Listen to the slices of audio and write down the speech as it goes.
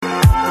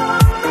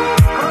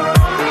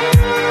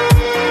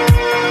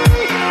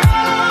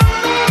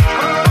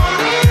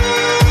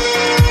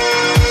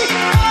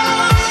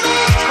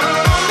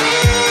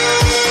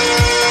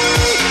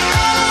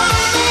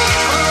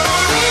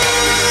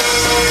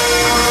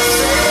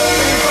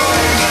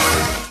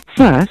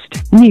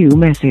First, new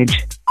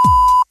message.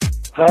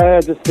 Hi,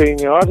 I just seen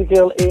your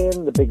article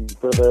in the Big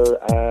Brother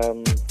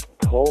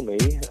Call Me.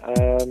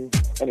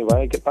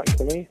 Anyway, get back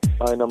to me.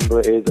 My number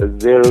is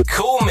 0.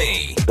 Call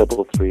me.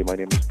 33. My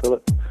name is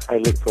Philip. I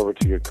look forward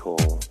to your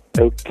call.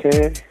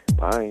 Okay,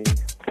 bye.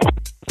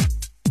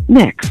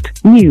 Next,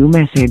 new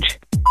message.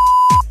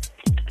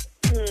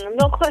 I'm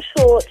not quite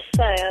sure what to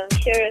say. I'm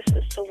curious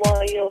as to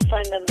why your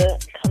phone number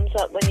comes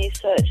up when you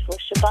search for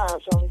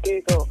Shabazz on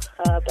Google.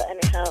 But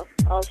anyhow,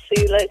 I'll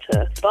see you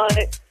later.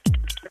 Bye.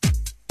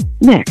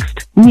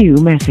 Next, new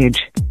message.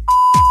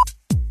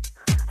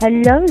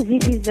 Hello,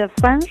 this is the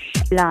French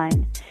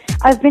line.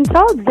 I've been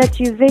told that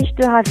you wish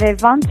to have a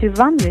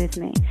one-to-one with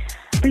me.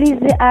 Please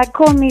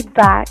call me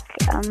back.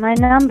 My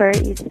number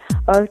is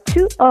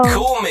 020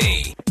 Call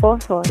me.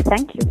 44.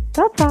 Thank you.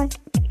 Bye-bye.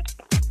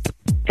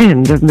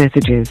 End of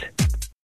messages.